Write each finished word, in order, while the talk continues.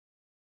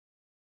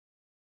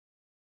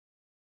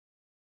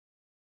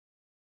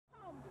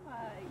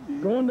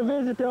going to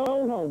visit the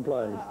old home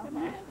place.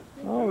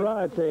 All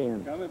right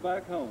then. Coming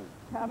back home.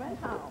 Coming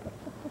home.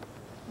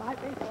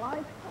 Might be the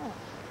lifetime.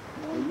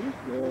 We used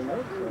to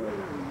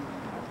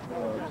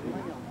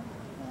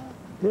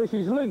go Yeah,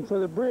 she's looking for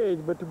the bridge,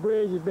 but the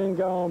bridge has been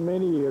gone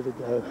many years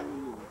ago.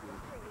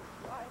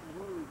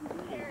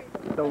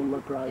 Don't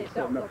look right. It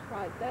don't look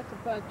right. That's a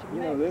bunch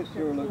of This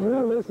sure looks.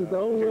 Well, this is the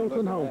old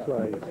Wilson home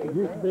place. It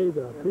used to be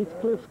the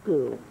Beechcliff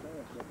School.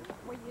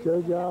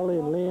 Joe Jolly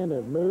and Lynn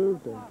have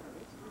moved, and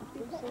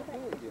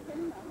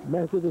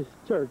Methodist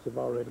Church have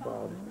already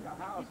bought it.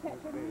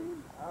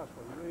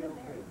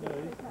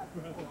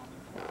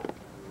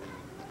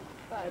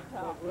 That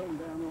room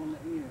down on the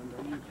end,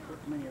 they used to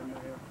put me in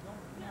there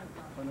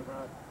whenever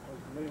I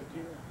lived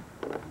here.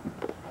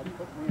 I'd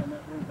put me in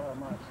that room by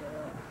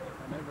myself,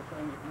 and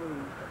everything that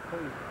moved,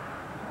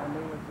 I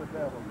knew it was the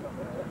devil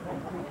coming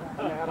out.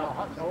 And they had a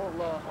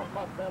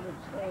hot-bellied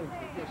stove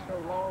that just throw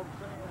logs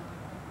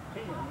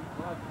in,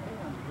 like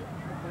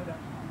tin,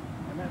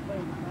 and that thing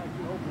would make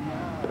you open your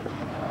eyes.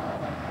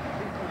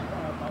 People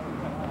start opening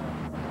their eyes.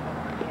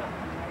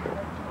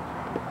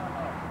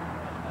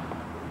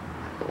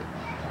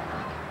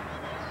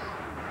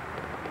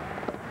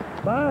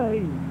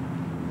 Bye.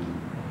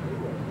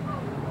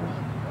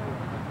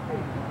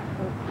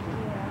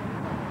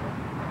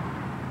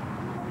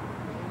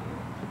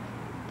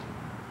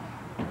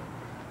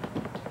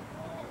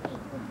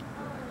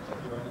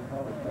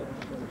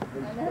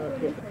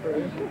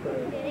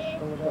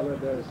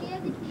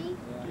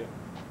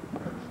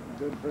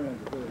 Good friends.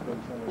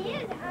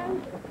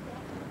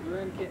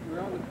 We're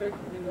on the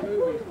picture in the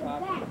movies,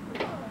 Papa.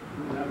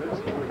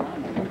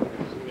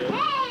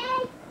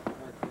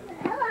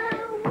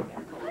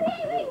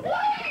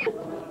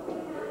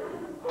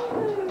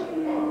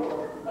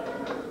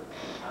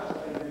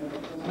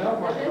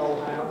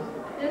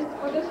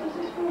 This was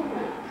his room.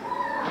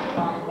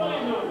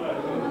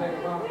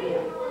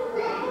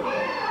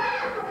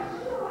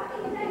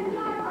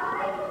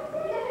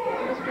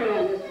 Let's go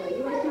down this way.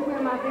 You want to see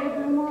where my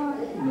bedroom was?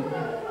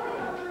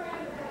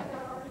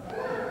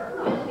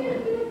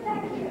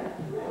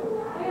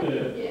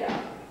 Yeah.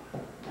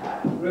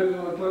 Really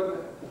want to play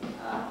that?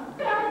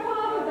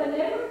 They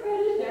never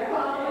finished their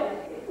holiday.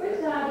 Which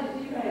side did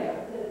you have?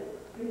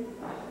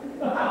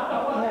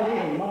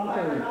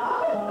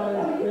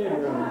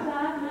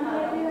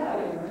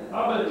 I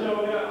bet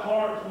y'all got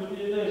hearts with the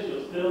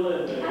initials still in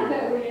there. I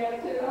bet we have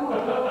too.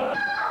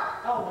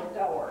 On the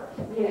door.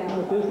 Yeah.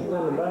 This is in the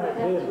back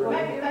bedroom.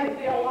 Maybe they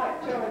feel like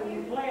showing you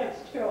Glenn's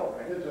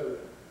children.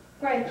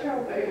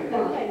 Grandchildren.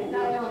 They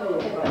die on the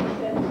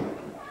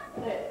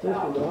This is the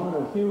home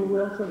of Hugh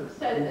Wilson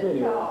said and that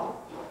video. y'all,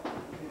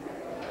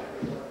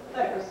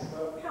 there was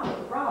kind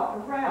of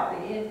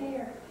rowdy in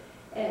here.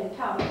 And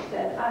Tommy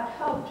said, I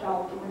told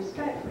y'all to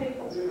respect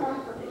people's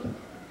property.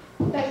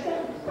 They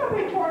said, it's going to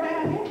be torn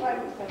down anyway.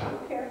 We said, I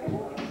don't care if it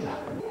is.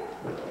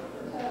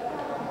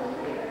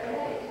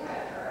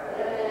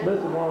 This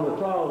is one of the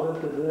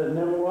closets that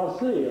never was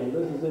sealed.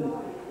 This is in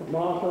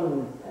Martha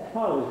and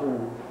Holly's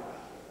room.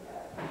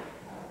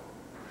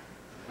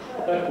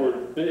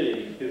 Backward B,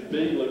 because B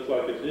looks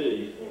like a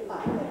D.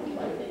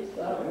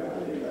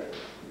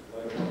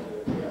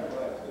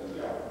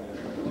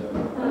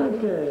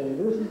 Okay,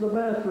 this is the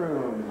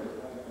bathroom.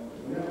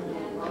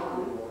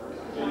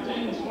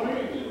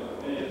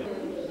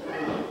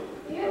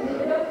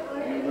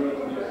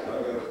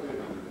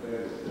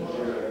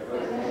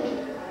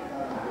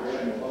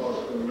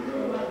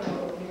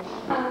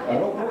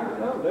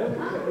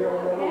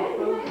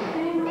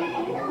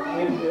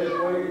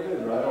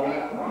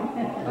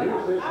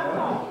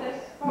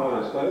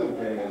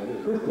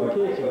 This is the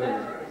kitchen.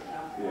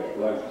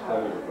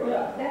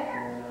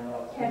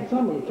 And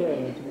some of the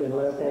cabinets have been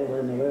left over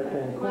in the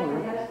left-hand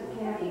corner. This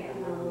cabinet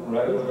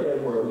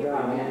was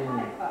gone.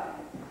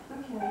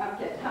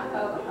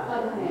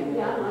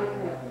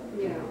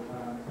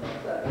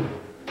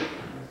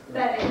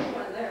 That is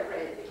when they're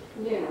ready.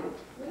 Yeah.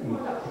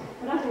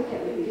 But I think that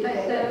would be. They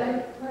said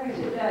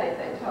today,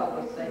 they told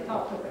us they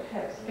thought they would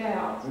have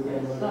scouts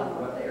in some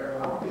of their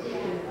offices.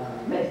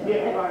 They said,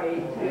 everybody,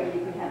 you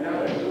can have that.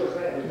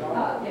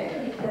 Yeah,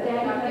 he said,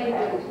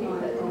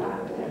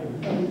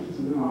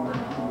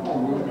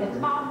 it's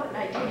Mom, but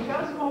now you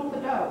just want the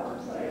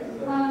doors.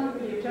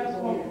 You just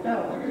want the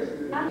doors.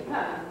 I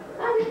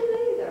didn't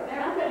either. I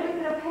thought we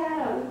could have had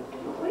them.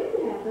 We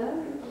didn't have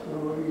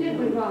those. Did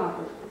we,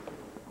 Robert?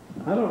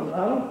 I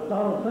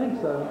don't think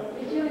so.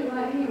 Julie,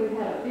 right here, we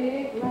had a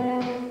big,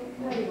 loud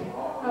table.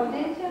 Oh,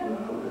 did you?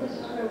 This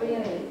is where we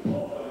ate.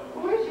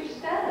 Where's your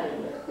stove?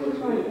 Who's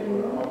right there?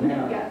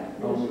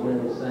 All we're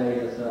going to say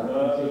is,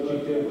 Well,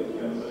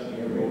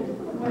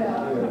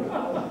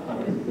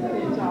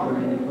 it's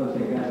already plus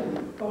they got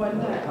going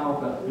there.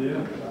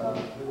 confident.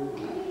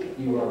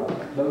 You are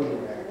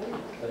voting there,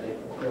 but if you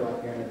feel like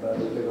you're in the bus,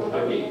 I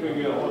can't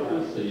figure out what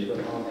this is.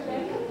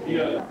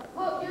 Yeah.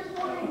 Well, there's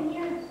one in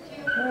here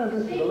too. Well, this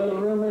is the little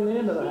room in the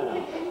end of the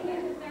house.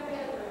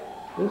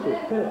 This is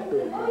Pet's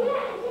bedroom. Oh,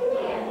 yeah, it's in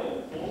there.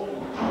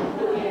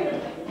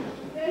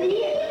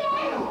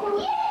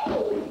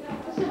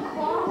 There's a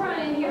bar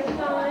right in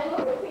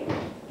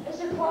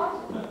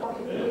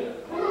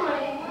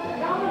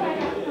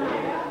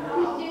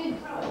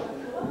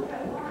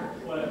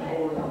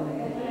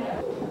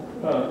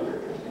Huh?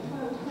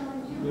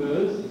 Yeah,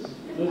 this is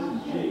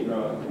cheap,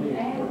 right?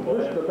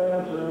 This is the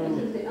bathroom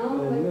This is the and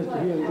only Mr.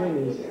 place Hugh right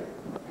Winnie's here.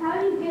 How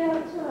do you get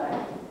up to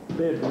it?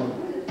 bedroom.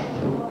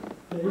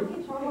 Okay,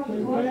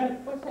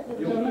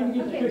 So let me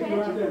get the picture Pat,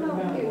 right you there. come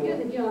over here. You're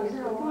the youngest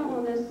one. Come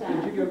on this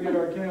side. Did you go get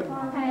our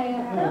camera? Hey,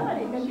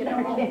 somebody go get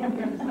our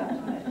cameras.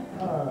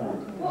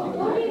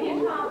 We'll give you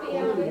a copy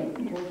of it.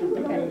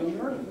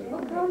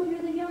 Because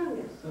you're the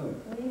youngest.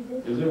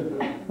 Is it?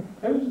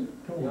 Who's?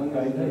 Young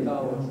guy, that's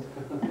always.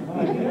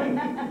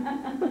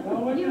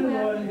 You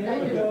will. They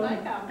just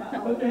think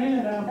I'm Put your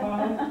hand down,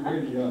 Paul.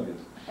 Here's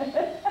youngest.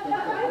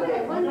 Okay,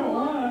 one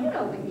more. Get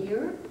over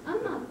here. I'm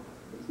not,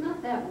 it's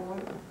not that warm.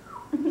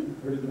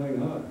 Where's the thing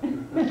hot?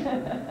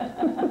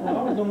 Well, I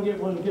was gonna get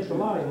one to get the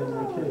light in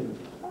there too.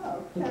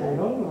 Okay,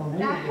 hold on.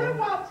 Now, Here who we go.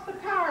 wants the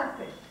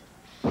carpet?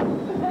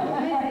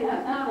 Maybe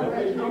that's not I bet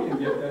you original. can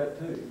get that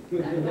too.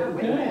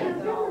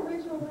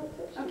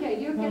 Okay,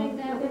 you're getting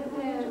that with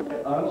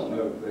Pat. I don't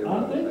know if they. I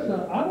think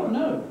so. I don't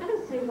know. I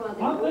don't see why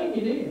they. I think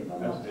it is.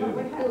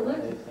 It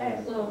looks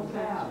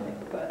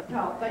excellent. But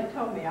no, they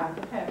told me I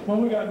could have.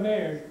 When we got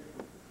married,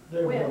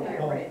 there were When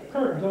they're ready.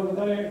 curtains over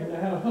there and they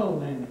had a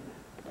hole in it.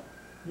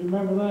 You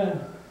remember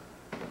that?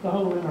 The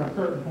hole in our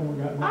curtains when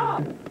we got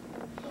married.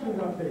 Show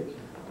my picture.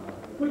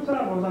 Which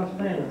side was I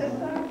standing This on?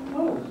 side?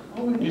 Oh,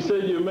 over You here.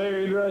 said you're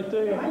married right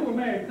there? I was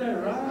married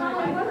there, right?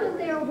 Holly, wasn't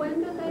there a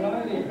window there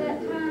at that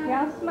time?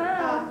 Y'all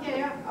smile.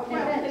 Yeah, At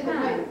well, that it's a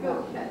time? big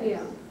bookcase.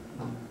 Yeah.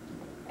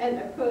 And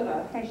they put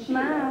a.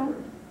 Smile.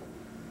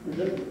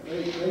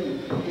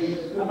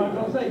 I'm not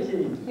gonna say cheese.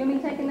 You want me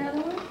to take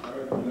another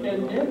one?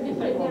 Can you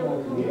take one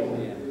more?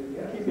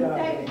 Keep your eye.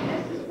 David,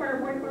 this is where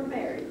we were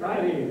married, Right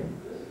right? here.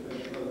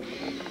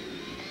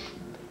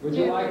 Would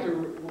you like to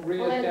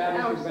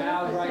reestablish your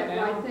vows right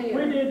now? We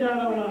did that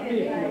on our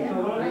picture, so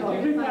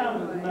that's 2 times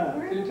is enough.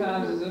 2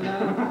 times is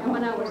enough? And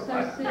when I was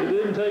so sick. It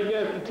didn't take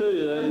after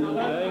 2, then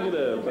hang it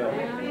up.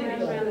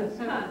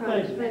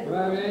 Thank you.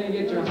 Well, then you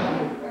get your,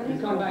 you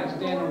come back and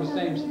stand on the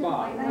same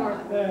spot.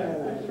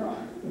 That's right.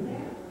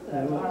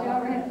 Y'all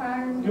ever had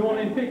fires? You want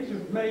any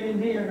pictures made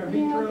in here in our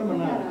beach room or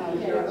not?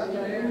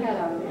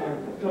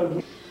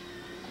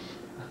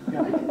 What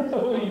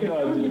are you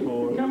dodging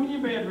for? Come in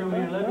your bedroom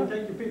here, let me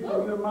take your picture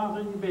of your mom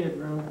in your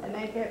bedroom. And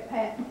they got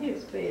Pat in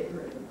his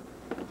bedroom.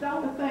 It's the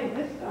only thing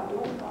this don't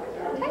look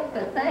like. Take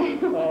the thing.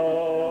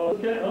 Oh,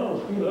 Okay, oh,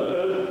 excuse me.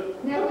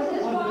 Now, was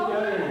this wall?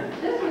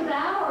 This was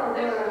our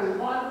room.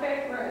 One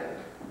big room.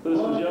 this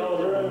is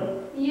y'all's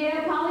room?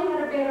 Yeah, Polly had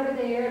her bed over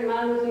there and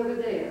mine was over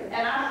there.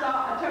 And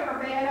I took her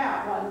bed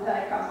out one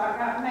day because I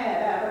got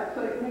mad at her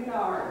cooking the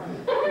garden.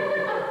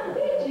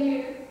 Did you?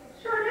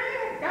 Sure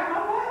did. Got my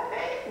butt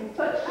beat and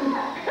put it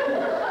back. You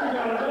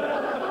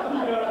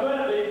got a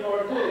butt beat for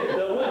it too.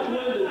 So which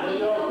window did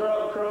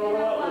y'all crawl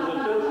out? Was it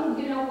this one?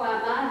 You know why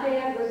my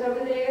bed was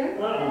over there?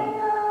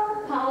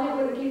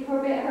 Polly would keep her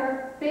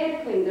bed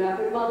cleaned up,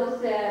 and Mother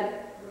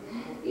said,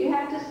 you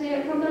have to see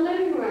it from the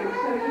living room,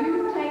 so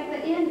you take the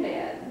in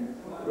bed,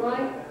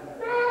 right?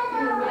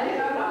 You're right.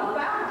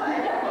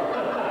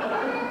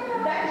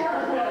 That's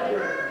your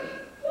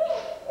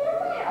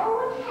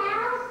Old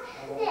house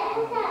that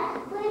has that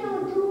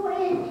little door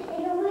and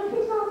the roof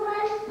is on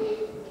plastic.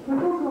 We're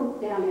gonna go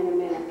down in a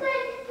minute.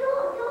 But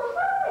don't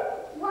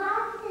put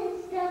locks and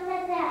stuff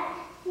like that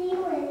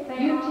ceiling.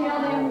 You tell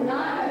them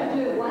not to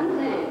do one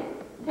thing.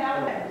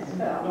 Tell them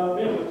stuff. No,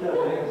 Bill will tell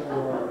you.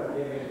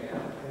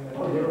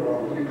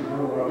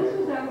 This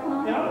was our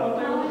closet. Yeah, I thought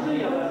they would see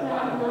it.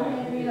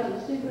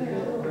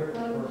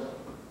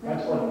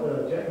 That's what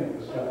Jamie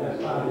was got,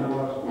 that's $5.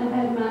 I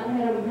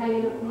had them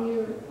hanging up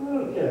here.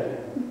 Okay.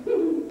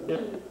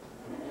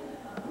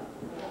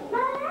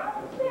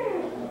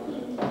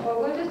 Well,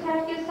 we'll just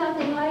have to get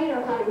something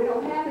later, honey. We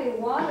don't have any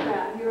water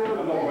out here on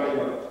the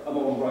bed. I'm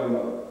gonna bring my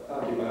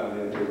occupant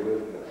in here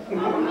with me.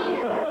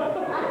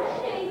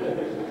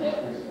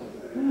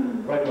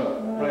 Bring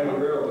my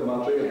girl to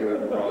my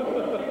bedroom.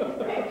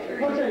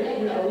 Okay,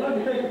 let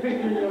me take a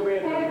picture of your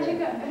bedroom. Haven't you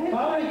got, who's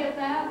gonna get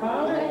that?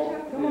 Polly,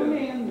 come on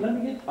in, let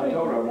me get the I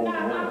told her I picture.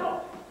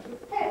 won't.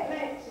 Pat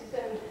Lance is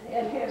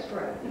in his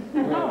room.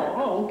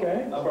 Oh,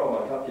 okay. I brought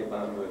my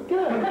occupant with me.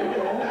 Good. All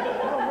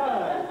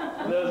right.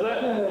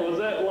 Was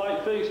that light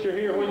fixture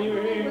here when you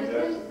were Was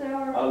here? this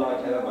our? I like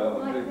to have my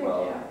own big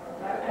problem.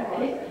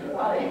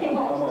 He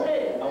wants two.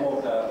 I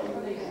want that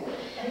one.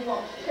 He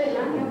wants two. I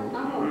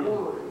want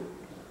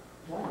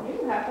one. You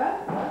can have that.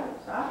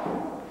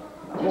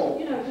 Just,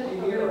 you know, just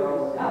for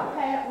yours.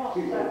 Pat wants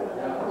that one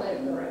in the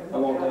living room. I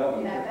want that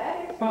one. Now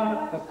that is. Fine.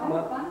 Oh,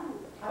 fine.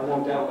 I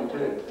want that one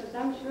too. Because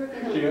I'm sure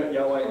it's.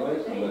 Y'all ain't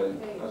listening to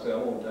me. I said, I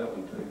want that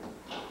one too.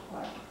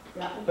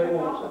 They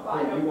want,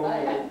 you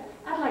want that?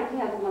 I'd like to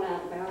have one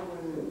out of our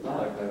room. I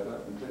like to have that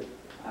one too.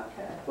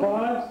 Okay.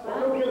 Polly,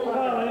 go get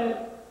Polly.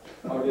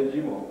 Oh, did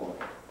you want one?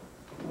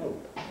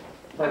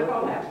 I'm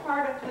gonna have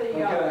part of the,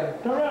 Okay.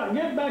 Come around,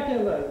 get back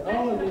in there.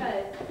 All of you.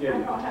 Yeah.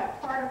 I'm gonna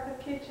have part of the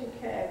kitchen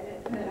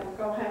cabinet, and I'm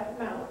gonna have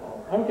the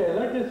mouthful. Okay,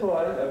 look this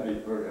way. That'd be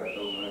pretty, I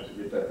told her to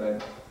get that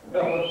thing.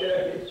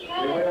 Okay,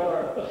 here we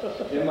are,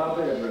 in my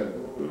bedroom.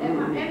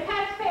 And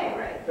Pat's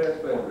bedroom. Pat's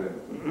bedroom.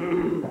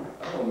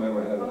 I don't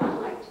remember having. Well,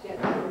 I'd like to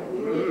get that. You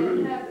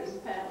didn't have this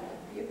Pat.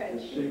 You had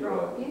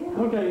sheetrock.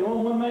 Yeah. Okay, you want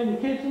one made in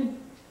the kitchen?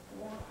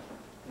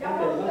 Y'all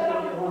want to sit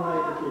on the One made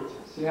in floor? the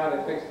kitchen. See how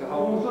they fixed the Want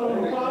hole? to sit on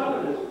the side?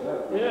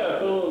 Yeah,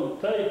 put a little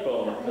tape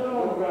on it.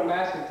 We're going to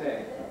masking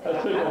tape. That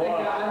took a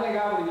while. I think I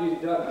would use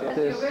duct tape.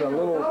 This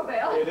little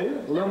It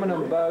is.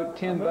 Aluminum boat,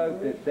 tin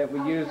boat that we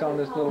used on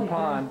this little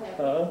pond.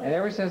 And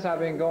ever since I've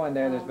been going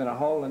there, there's been a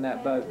hole in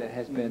that boat that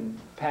has been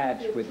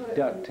patched with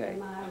duct tape.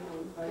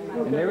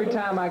 And every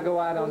time I go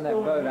out on that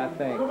boat, I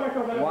think,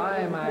 why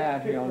am I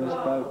out here on this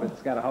boat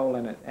that's got a hole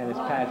in it and it's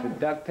patched with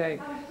duct tape?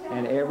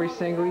 And every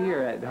single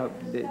year,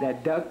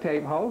 that duct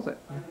tape holds it.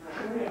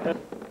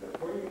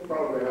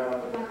 Probably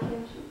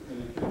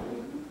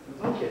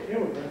Okay, here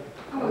we go.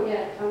 Oh,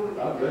 yeah. Oh,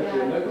 I bet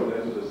you nickel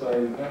is the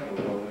same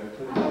thing on there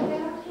too.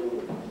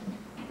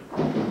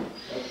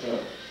 That's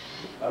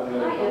I've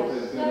never thought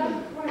this in.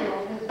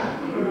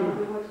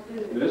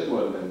 This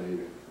wasn't in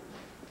either.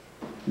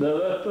 No,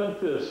 I think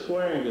the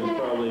Swearingen's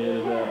probably in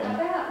that one.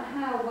 About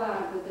how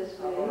wide would this be?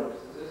 Is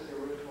this the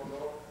original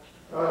door?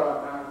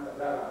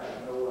 That I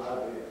have no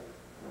idea.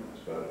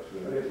 But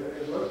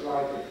it looks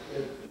like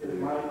it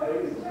might be.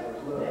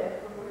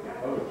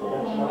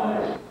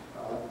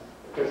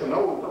 It's an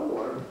old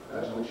door,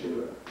 that's for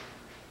sure.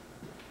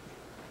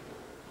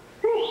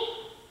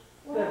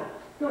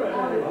 Go ahead.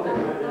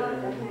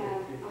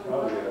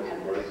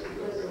 This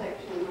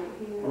section right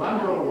here. Well, I'm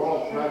gonna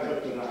walk back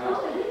up to the house.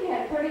 Oh, he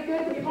had pretty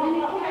good mini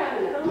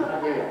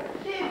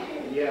cabinet.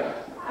 Did you? Yeah.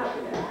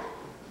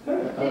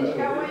 Did you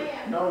go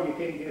in? No, you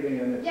can't get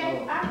in. It's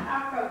Yes,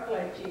 I'll go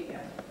let you in.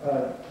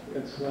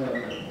 it's,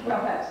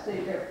 Y'all have to see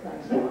everything.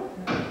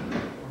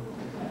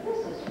 This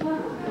is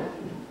fun.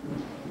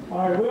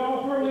 All right, we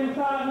all through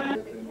inside now?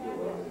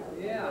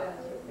 Yeah.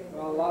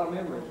 Well, a lot of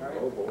memories, right?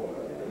 Oh, boy.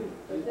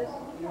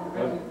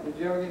 Did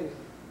you ever get,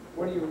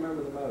 what do you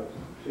remember the most?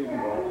 She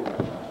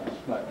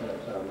smacked me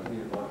upside my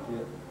head like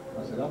that.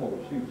 I said, I'm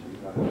gonna shoot you.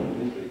 I haven't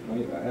BB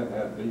clean. I haven't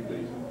had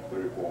BBs in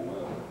 3 or 4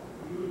 months.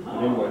 But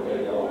anyway,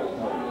 Daddy always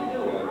told me to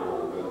go down there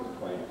with the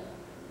clean.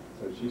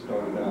 So she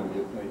started down to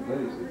get clean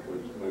days, we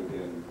just moved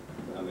in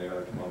down there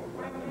after Mama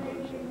Brown and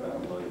Henderson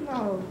found late.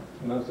 No.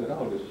 And I said,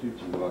 I'll just shoot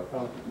you. Well, I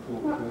talked to the pool.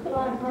 Come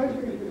out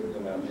here and do it.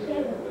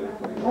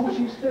 oh,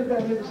 she stood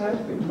down here beside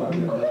me.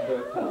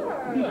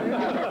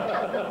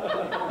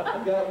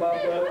 Got my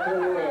butt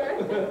tore up.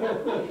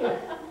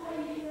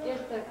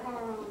 Is the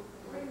car on?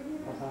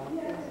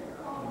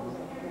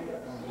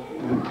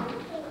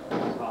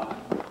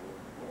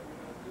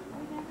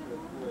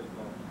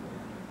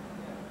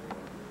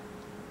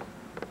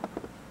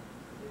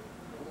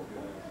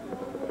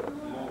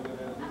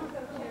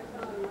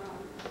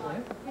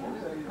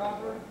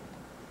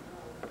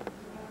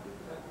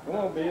 Come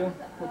on, Bill.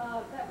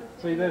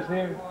 See this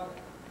here?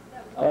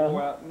 I throw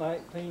out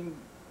 19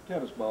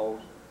 tennis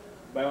balls,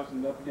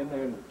 bouncing up in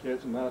there and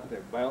catch them out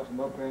there, bouncing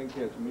up there and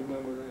catch them. You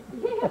remember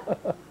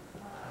that?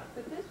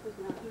 But this was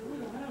not here.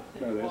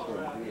 No, that's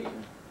right here.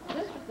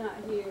 This was not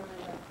here in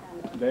that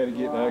kind of. Daddy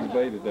getting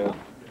aggravated though. I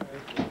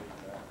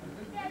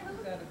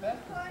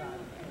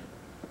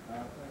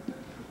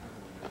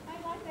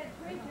like that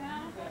tree, John. I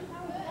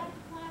would like to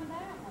climb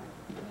that one.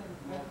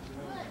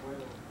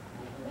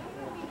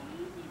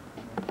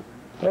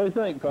 What do you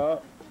think,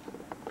 Pop?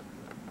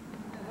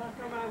 When I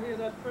come out here,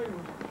 that tree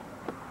was,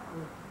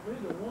 there's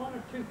either 1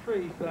 or 2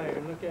 trees there,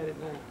 and look at it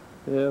now.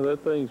 Yeah,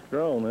 that thing's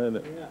grown, hasn't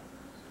it? Yeah.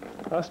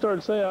 I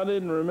started saying I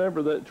didn't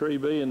remember that tree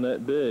being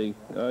that big.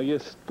 I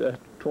guess after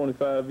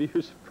 25 years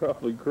it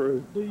probably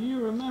grew. Do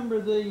you remember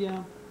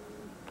the,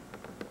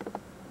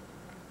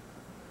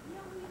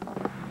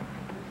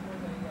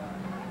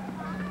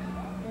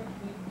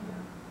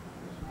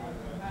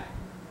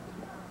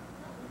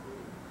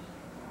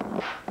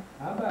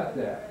 How about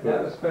that?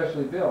 That was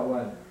specially built,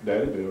 wasn't it?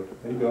 Daddy built it.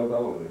 He built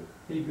all of it.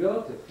 He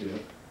built it. Yeah.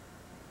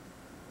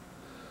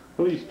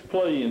 We used to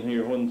play in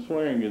here when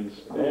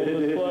Swearingen's owned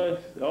this place.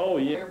 Oh,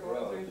 yeah.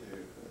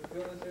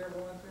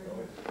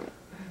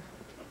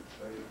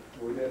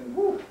 We didn't, I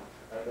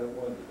don't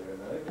wonder there.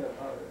 Now, they got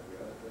hot in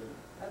here, I tell you.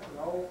 That's an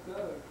old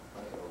stove.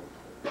 That's old.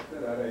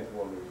 That ain't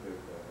one of those big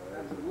stuff.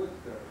 That's a wood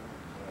stove.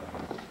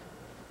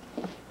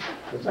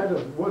 Is that a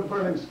wood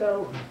burning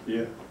stove?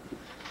 Yeah.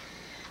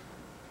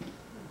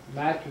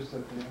 Mattress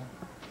up there.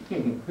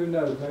 Who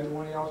knows, maybe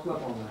one of y'all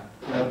slept on that.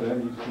 Now,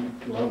 Daddy used to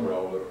keep lumber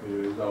all up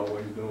here. He's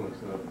always doing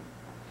something.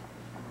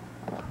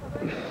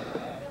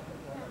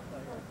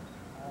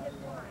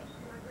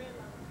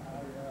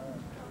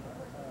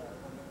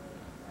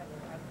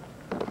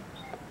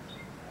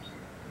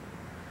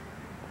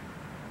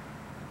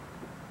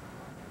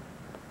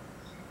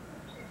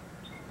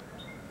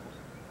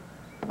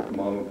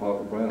 Mama and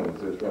Papa Brown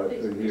was just right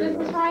through here. Just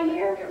this right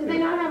here? Did they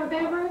not have a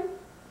bedroom?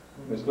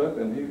 They slept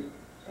in here.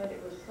 But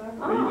it was so.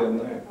 He didn't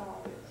there.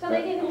 So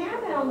they didn't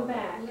have that on the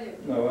back?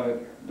 No,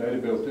 Daddy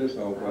built this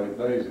on like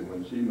Daisy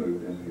when she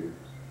moved in here.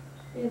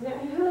 Is that,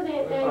 who that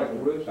It's like a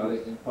Daisy? roof. I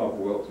think Papa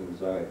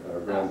Wilson's our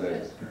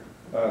granddad.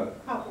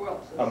 Papa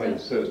Wilson. I mean,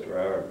 sister,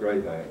 our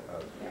great aunt,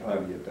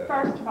 trying to get that.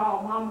 First of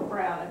all, Mama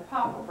Brown and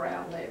Papa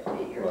Brown lived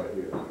here. Right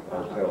here. I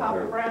was telling Papa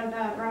her, Brown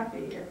died right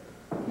here.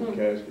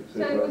 casket sits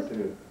right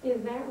there.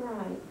 Is that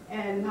right?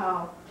 And,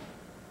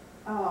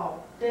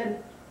 then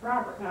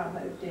Robert and I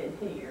moved in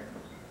here.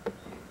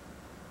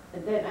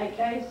 And then Aunt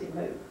Daisy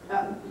moved,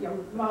 your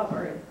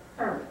mother and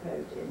Kermit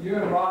moved in. You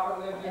and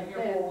Robert lived in here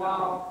for a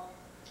while?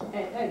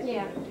 Aunt Daisy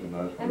Yeah. moved in. And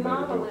that's when And they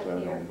Mama built lived that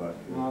here. on back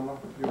here. Mama.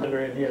 Been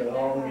around here a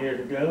long years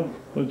ago.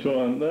 Which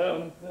one? That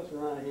one? This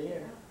right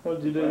here.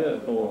 What'd you do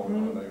that for?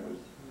 When they was,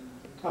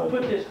 I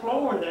put this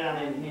floor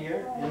down in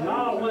here, and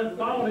Mama went and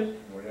bought it,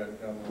 we had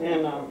to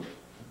come on.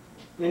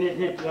 and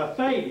it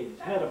faded,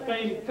 had a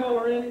faded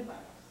color in it.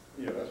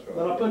 Yeah, that's right.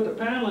 But I put the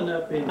paneling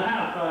up in the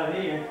house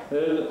right here.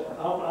 Is it?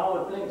 I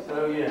would think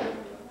so, yeah.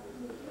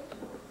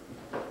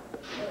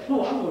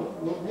 Oh,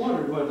 I was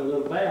wondering where the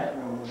little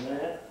bathroom was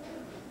at.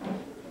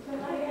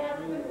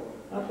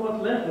 That's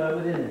what's left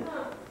of it, isn't it?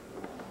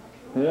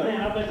 Yeah.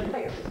 Man, I bet you.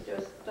 It was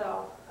just,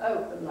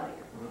 open there.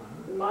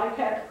 Mike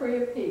had a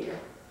crib here,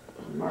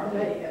 or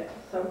bed,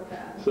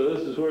 sometimes. So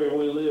this is where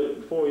we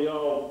lived before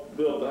y'all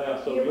built the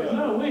house up here?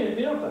 No, we had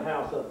built the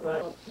house up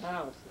there.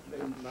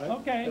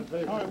 Okay.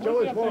 If All right,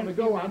 Joey's we'll wanting to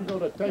go, I'm I'm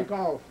gonna take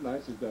off.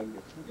 Nice as done.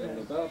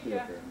 About the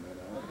up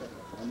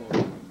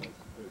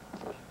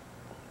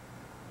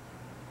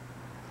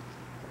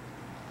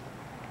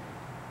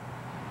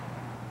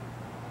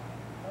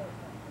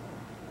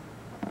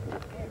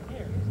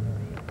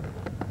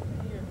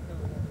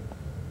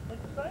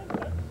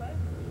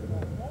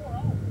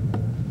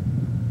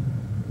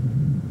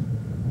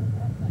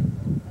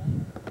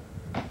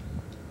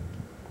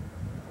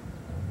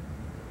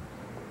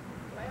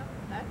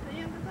That's the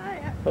end of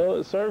that. Well,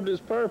 it served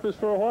its purpose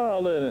for a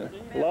while, didn't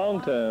it?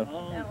 Long time.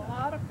 And a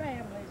lot of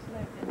families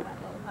lived in that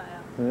little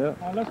house.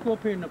 Yeah. All right, let's go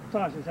up here in the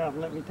Tasha's house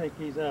and let me take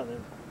these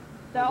others.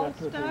 The old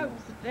That's what they-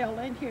 stoves still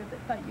in here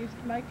that they used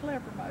to make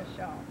livermush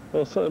on.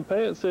 Well,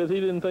 Pat said he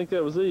didn't think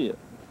that was it.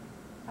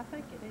 I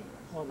think it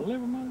is. Well, the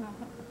Livermore?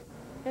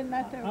 Isn't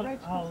that the I'll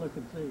original? look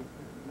and see.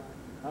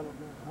 I don't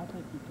know. I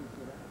think you can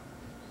put that.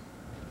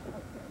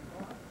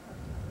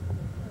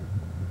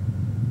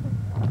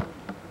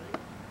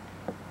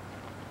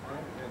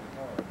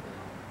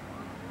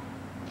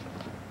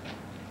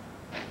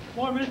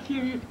 Boy, Mr.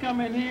 Q used to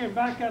come in here and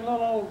back that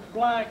little old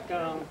black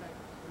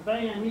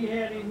van he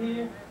had in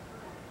here.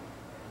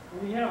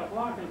 And he had a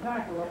block and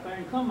tackle up there,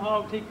 and some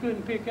hogs he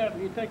couldn't pick up,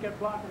 and he'd take that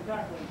block and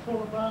tackle and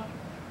pull them up,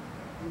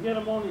 and get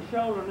them on his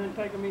shoulder, and then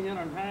take them in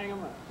and hang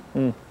them up.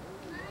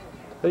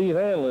 He can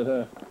handle it,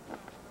 huh?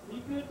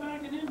 He could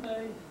back in them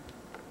days.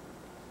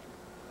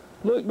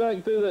 Look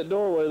back through that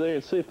doorway there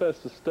and see if that's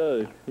the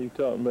stove you're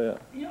talking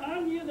about. Yeah, I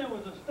knew there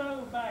was a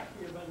stove back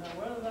here, but now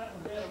whether that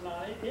was it or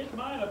not, it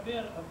might have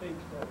been a big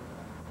stove.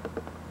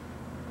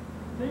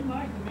 Seemed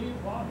like to me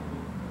it was a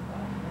big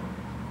stove.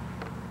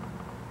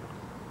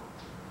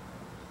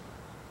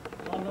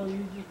 I know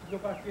you just go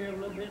back there a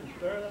little bit and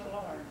stir that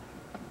lard.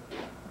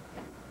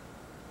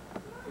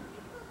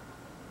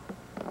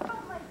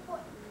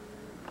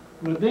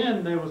 But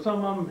then there was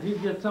some of them,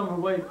 he'd get some that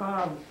weighed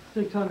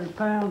 500-600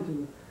 pounds,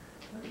 and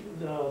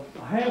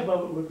half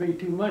of it would be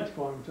too much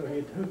for him, so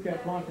he'd hook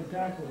that block and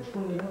tackle and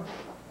pull it up.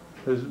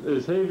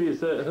 As heavy as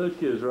that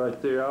hook is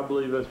right there, I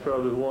believe that's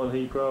probably the one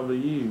he probably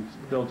used,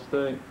 don't you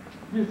think?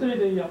 You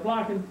see the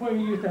block and, where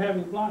you used to have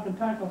his block and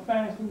tackle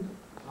fastened?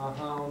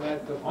 On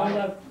that, the On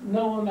that,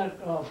 no, on that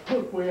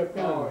hook way up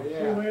there. Oh,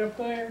 yeah. See way up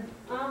there?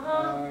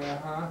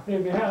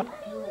 If you have.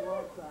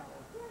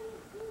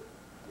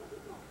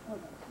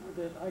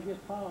 I guess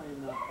probably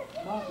in the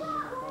bottom of the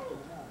house.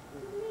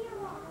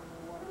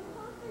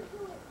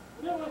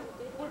 Yeah,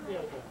 we'll be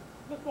up there.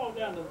 Let's walk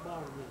down to the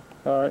bottom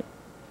then. All right.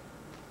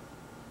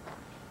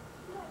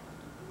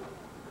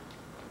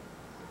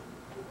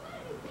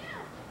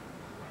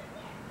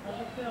 I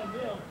was telling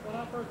Bill, when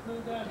I first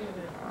moved out here,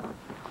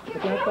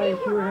 that thing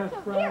sure has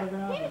sprouted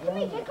out.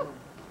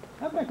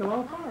 That'd make a lot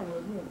of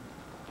firewood, wouldn't it?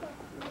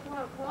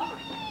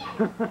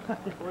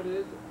 What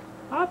is it?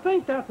 I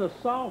think that's a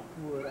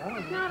softwood. I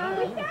don't know.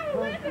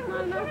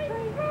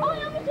 Oh,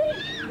 let me see.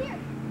 Here.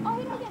 Oh,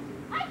 he don't get.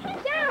 I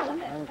can't down.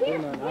 Here.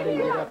 I didn't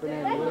get up in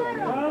there and look.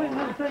 Well, I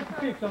didn't take a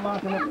picture of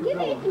locking up the Give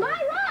me door. my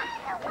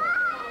rock.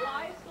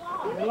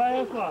 The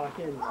last lock,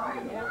 isn't it?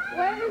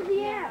 Where is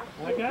he at?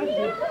 I got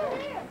you.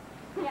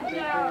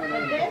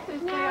 And this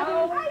is the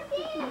old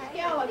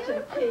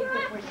skeleton key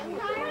that we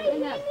use.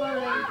 Isn't that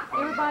funny?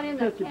 Everybody in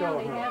the Shut your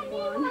door, county huh? had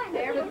one.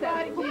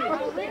 Everybody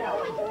uses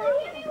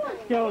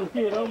it. Skeleton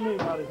kid on me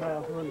about his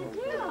house, wouldn't it?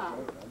 Yeah.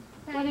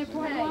 When they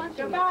put lunch.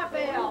 Goodbye,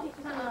 Bill.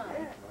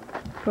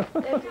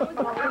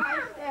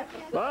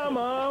 Bye,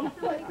 Mom.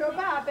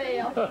 Goodbye,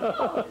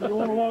 Bill. You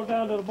want to walk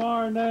down to the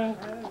barn now?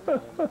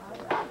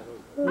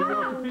 You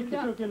got the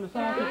picture took in the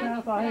side of the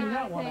house? I haven't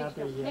got one out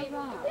there yet. I'm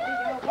not.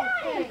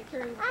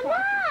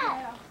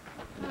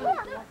 Look,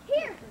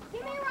 here.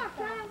 Give me a rock,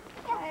 Tom.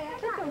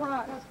 the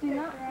rocks. Do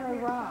not throw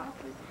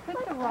rocks.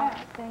 Put the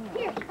rocks down.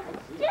 Here,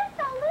 just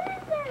a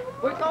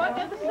little. We're going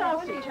to the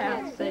sausage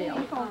house sale.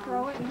 You're going to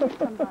throw it and hit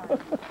somebody.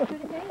 Put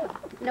it down.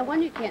 No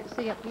wonder you can't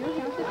see up here.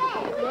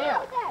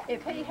 Yeah,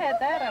 if he had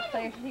that up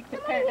there, he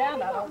could tear down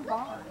that old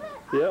barn.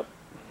 Yep.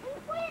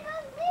 Somebody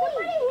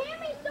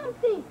hand me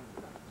something.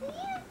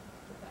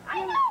 I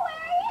know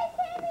where it is.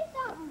 Hand me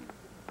something.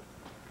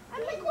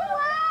 I'm the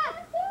class.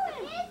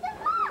 Here's the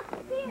box.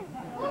 Here.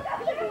 Look up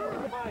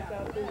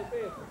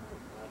here.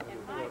 And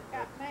Mike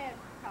got mad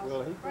because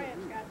Well, his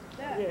friends got the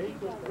duck. Yeah, He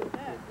wanted the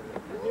duck.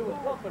 It was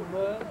pumping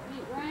mud.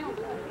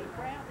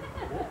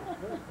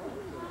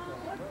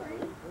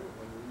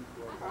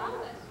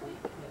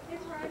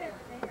 It's right up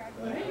there.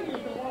 Well, he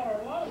used the water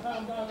a lot of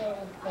times out there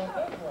on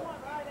that way.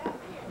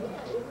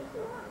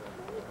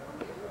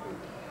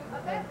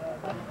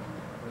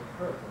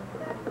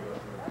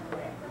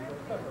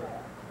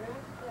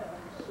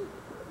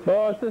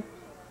 Martha,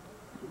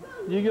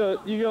 you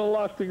gonna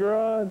lock the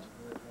garage?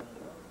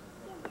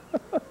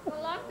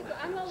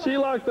 She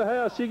locked the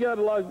house. She got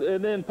to lock,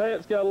 and then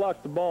Pat's got to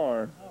lock the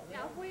barn.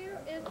 Now, where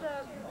is the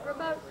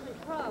remote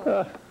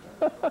control?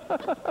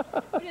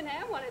 We didn't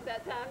have one at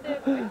that time,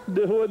 did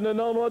we? Wouldn't have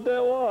known what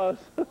that was.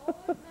 Oh,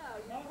 no.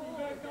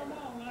 Come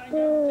on, I ain't got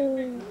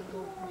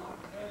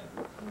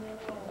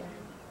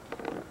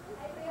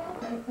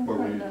too But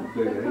we used to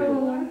dig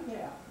ahead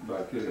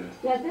back here.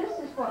 Yeah, this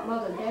is what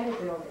Mother and Daddy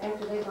built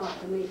after they lost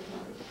the meat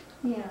place.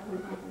 Yeah.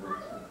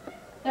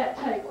 That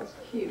table's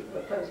cute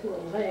with those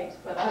little legs,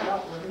 but I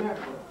don't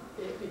remember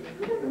if he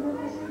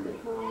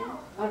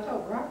I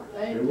told Robert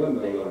they There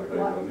wasn't no other like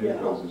table in here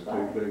because it's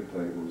yellow two big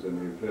tables and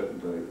the cutting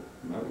table,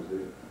 and that was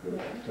it. The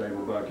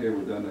table back here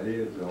was done the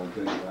heads on,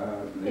 ten sides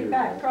and He everything.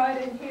 backed right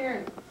in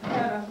here and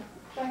had a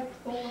thing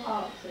full of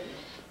hogs in it.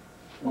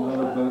 My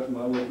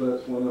little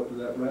butts went up to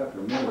that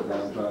rafter many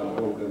times trying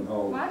to hold them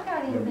hogs. Mike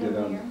got him Them get in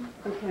under- here.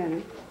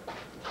 Okay.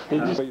 He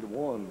just, Feet of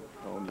one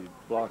on you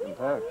block and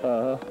tackle.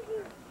 uh-huh,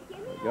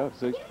 You got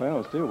 60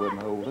 pounds, still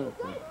wouldn't hold up.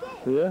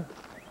 yeah.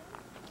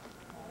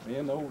 Me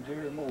and the old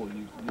Jerry Moore used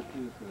to get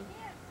this.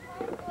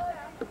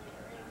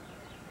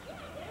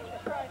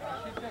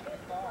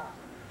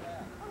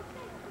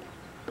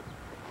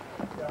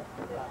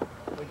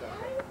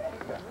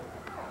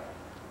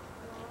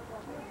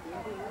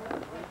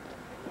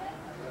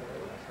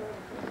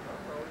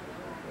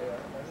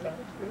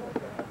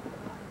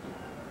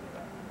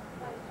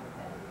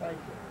 Thank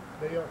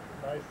you. Dale,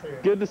 nice seeing you.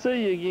 Good to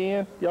see you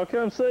again. Y'all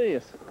come see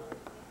us.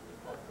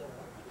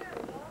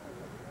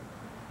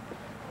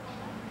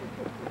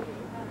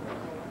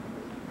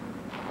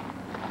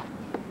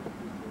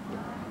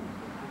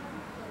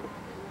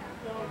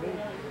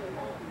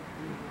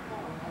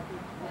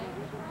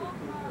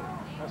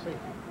 I see.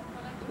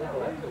 Let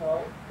it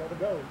go. Let it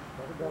go.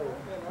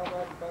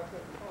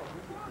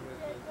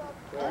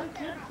 I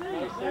can't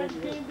see. Dad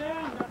came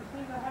down, got to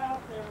see the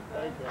house there.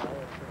 Thank you.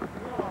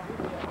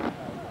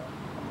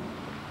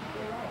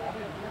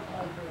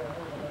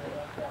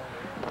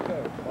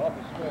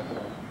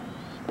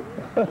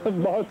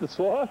 Martha's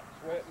what?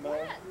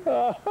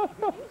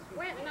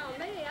 Sweating on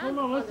me. Hold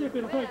on, let's see if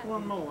it'll take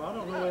one more. I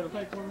don't know whether it'll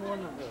take one more or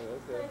not.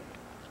 They're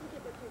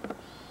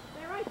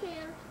right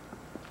there.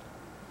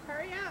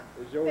 Hurry up.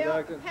 Is yours Bill,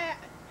 acting?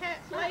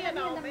 Pat's laying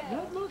on me.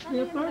 That must be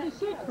a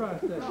 36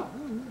 right there.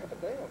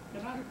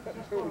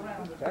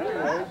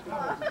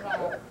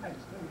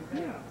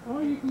 Yeah.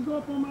 Or you can go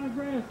up on my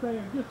grass there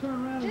and just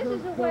turn around and This go.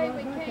 is the go way right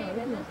we back came out.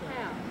 in this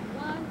house.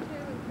 1,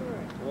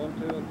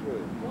 2, and 3. 1, 2, and 3.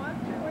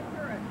 1, 2, and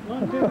 3.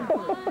 1, 2, and 3.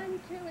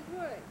 1, 2, and 3.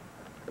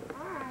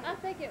 I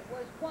think it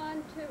was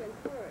 1, 2, and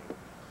 3.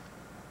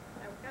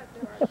 Now, we got to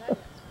do our dance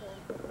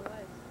for the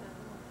last time.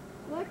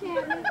 Look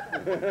at me.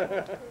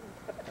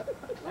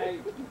 Hey,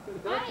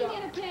 I didn't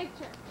get a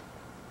picture.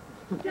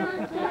 We got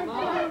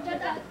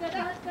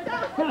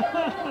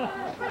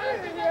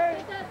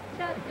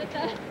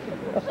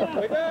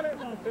it.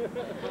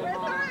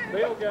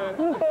 Bill got it.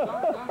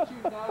 don't you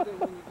know that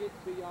when you get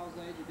to y'all's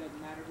age, it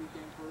doesn't matter who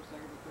came first,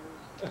 second, or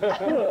third?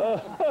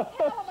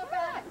 Tell him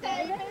about it,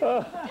 David.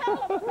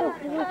 Tell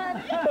him about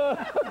it,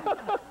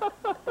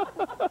 honey.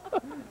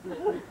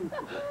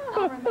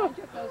 I'll remind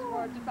you of those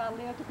words if I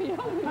live to be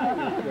older.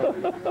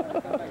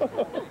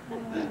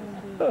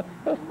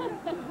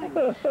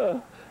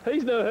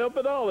 He's no help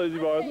at all, is he,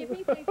 Martha? If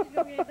he thinks he's going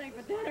to be anything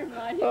but dinner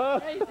tonight, he's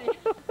crazy.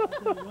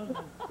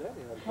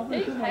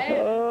 He's happy.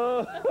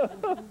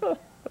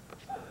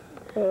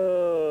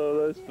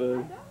 Oh, that's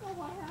funny.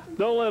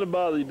 Don't let him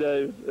bother you,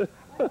 David.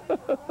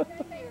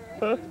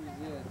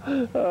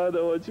 I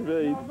know what you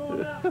mean. Y'all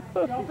going out?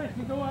 Y'all fix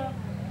to go out?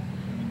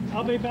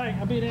 I'll be back.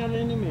 I'll be down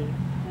in a minute.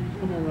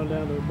 I'm going to run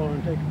down to the bar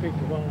and take a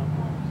picture while I'm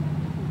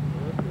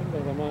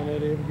because I might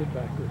not ever get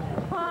back there.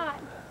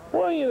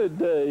 One of the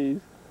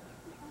days.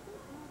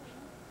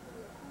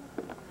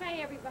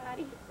 Hey,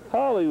 everybody.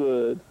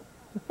 Hollywood.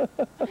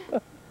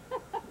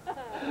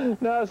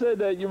 No, I said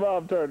that, your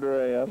mom turned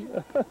around.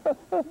 You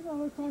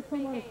don't look like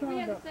somebody's We trying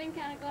have to... the same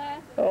kind of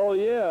glasses. Oh,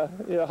 yeah.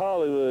 Yeah,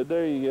 Hollywood.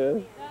 There you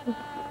go.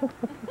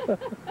 Ta-da.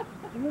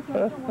 It looks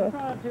like someone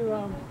tried to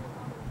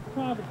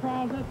try to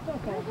pry that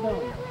stuff off,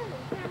 don't it?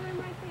 That room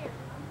right there.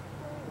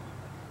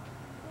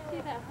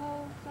 See that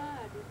whole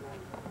side is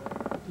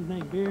like. What's his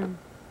name, Beard?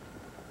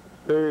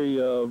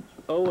 Barry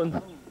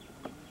Owen.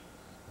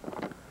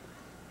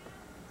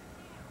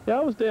 Yeah,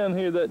 I was down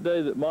here that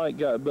day that Mike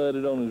got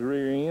butted on his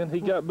rear end.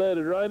 He got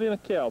butted right in a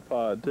cow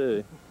pod,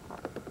 too.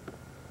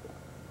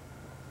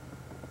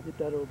 Get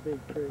that old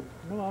big tree.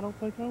 No, I don't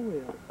think I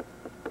will.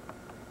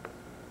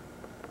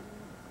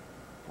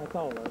 That's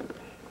all of it.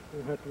 We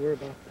don't have to worry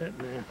about that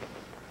now.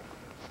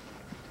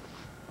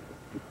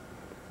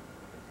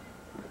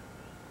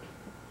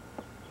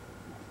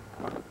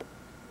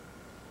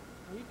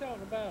 You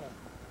talking about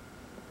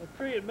a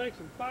tree that makes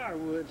some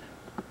firewood.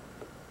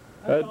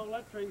 That's all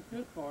that tree's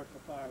good for is for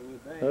firewood.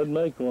 That'd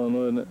make one,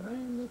 wouldn't it?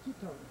 Man, what you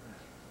talking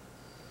about?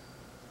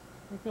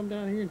 I'll come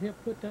down here and help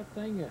put that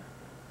thing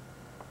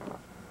up.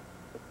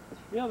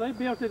 Yeah, they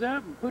built it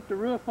up and put the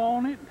roof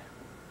on it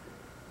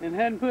and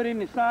hadn't put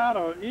any side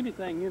or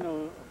anything, you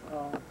know,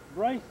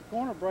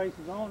 corner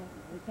braces on it.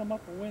 They come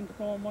up a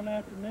windstorm one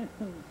afternoon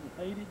and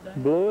laid it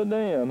down. Blow it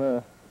down,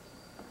 huh?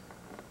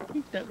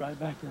 Keep that right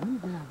back there. Let me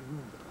get out of the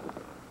room.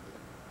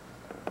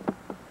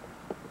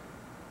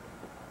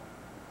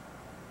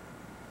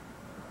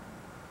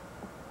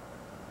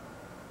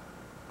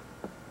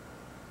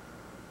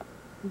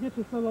 You get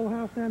this little old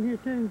house down here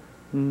too?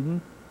 Mm-hmm.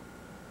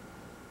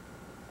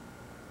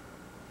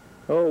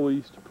 Oh, we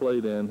used to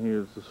play down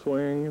here as the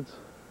Swearingans.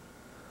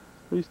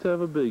 We used to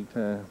have a big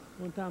time.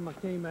 One time I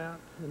came out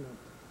and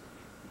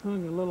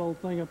hung a little old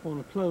thing up on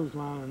a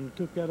clothesline and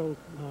took that old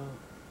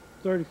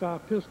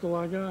 35 pistol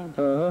I got.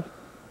 Uh-huh.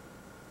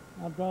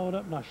 I brought it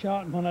up and I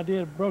shot, and when I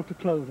did, I broke the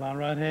clothesline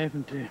right half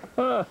in two.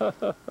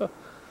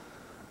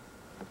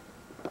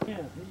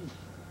 Yeah,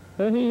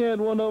 And he had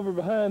one over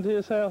behind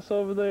his house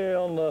over there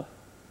on the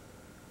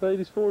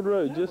Beatty's Ford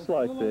Road, just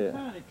like that. That was a little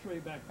tiny tree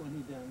back when he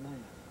done that.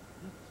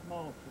 That's a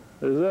small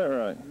tree. Is that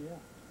right? Yeah.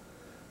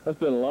 That's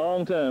been a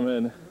long time,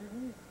 hasn't it?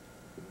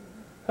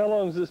 How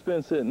long has this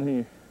been sitting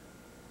here?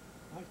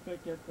 I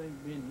expect that thing's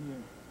been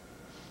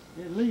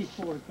here at least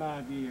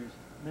 45 years,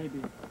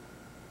 maybe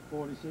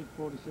 46,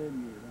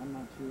 47 years. I'm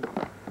not sure.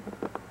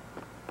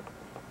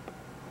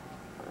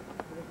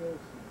 There goes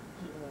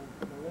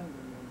Melinda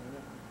in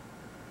there.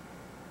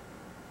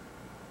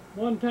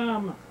 One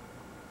time,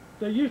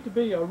 there used to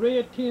be a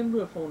red tin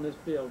roof on this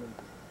building.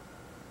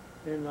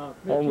 And, on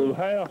the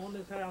house? On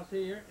this house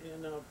here,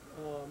 and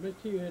Mr.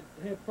 Hugh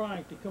had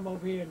Frank to come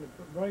over here and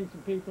bring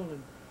some people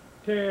and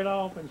tear it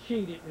off and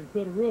sheet it and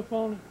put a roof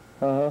on it.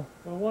 Uh-huh.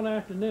 Well,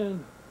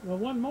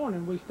 one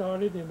morning we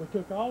started and we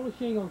took all the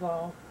shingles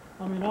off.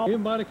 I mean,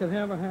 everybody could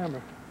have a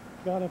hammer.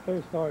 Got up there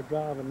and started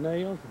driving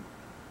nails and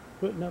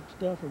putting up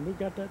stuff, and we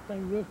got that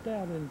thing roofed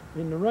out, and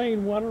the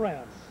rain went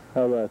around us.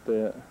 How about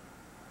that?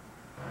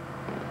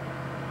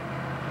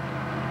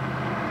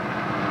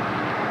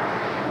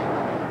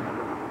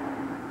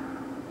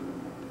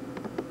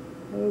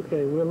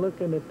 Okay, we're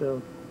looking at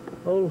the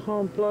old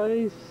home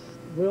place,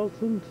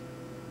 Wilson's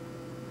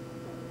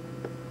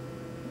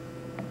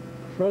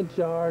front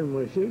yard, and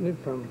we're shooting it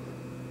from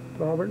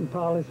Robert and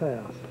Polly's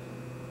house.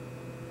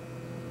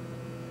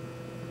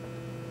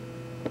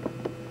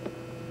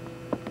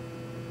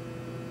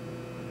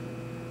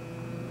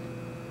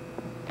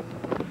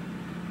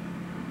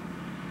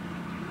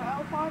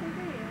 How far it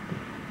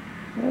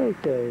is?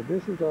 Okay,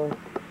 this is a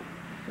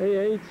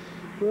A.H.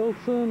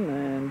 Wilson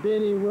and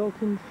Vennie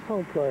Wilson's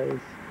home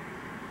place.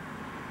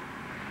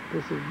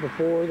 This is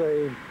before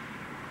they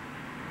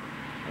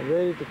are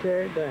ready to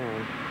tear it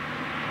down.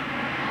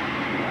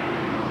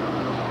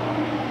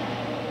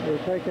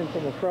 They're taken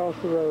from across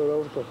the road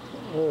over to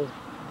where it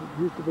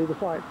used to be the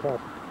white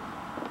property.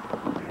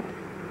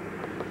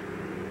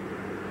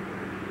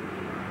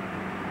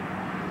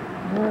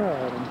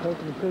 Alright, I'm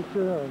taking a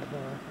picture of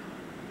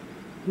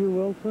Hugh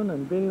Wilson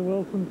and Vennie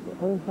Wilson's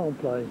old home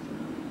place.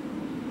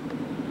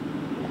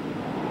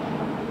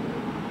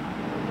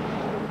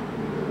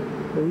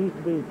 There used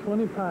to be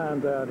 20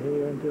 pines out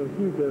here until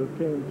Hugo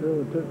came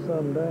through and took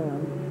some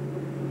down.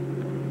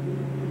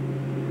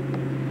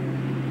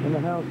 And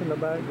the house in the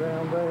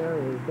background there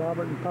is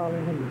Robert and Polly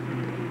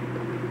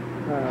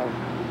Henderson house.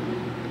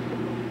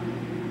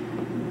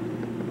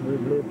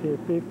 We've lived here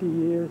 50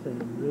 years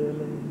and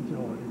really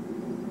enjoyed it.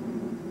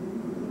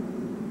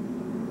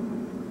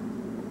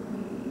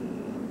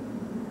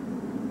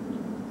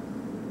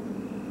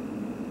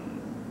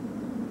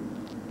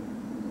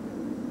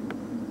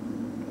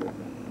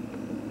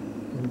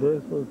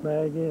 This was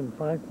Maggie and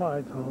Frank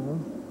White's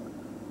home,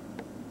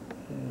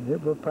 and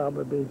it will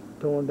probably be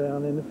torn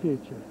down in the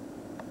future.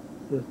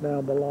 This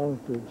now belongs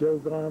to Joe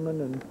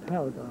Garman and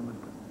Howard Garman.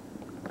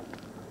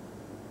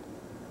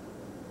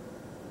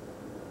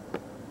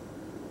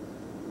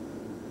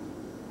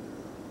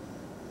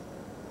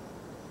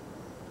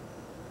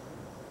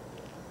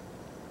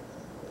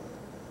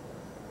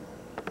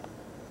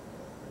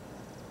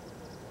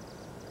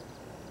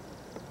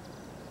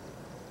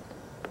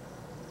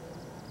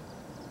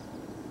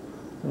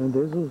 And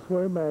this is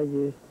where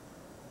Maggie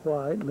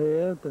White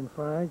lived, and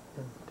Frank,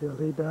 until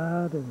he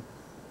died, and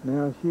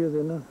Now she is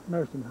in a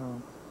nursing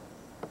home.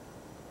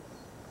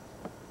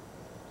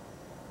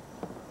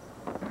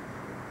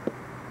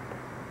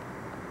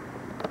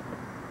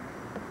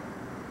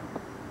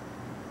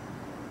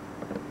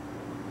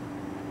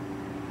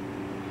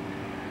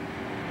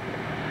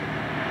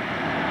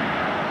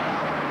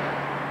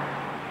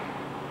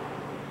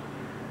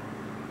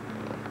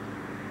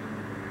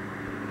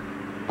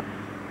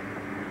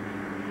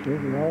 This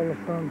is all the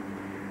front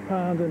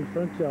pines in the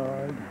front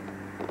yard.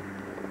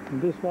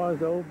 And this was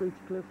the old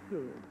Beechcliff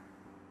School.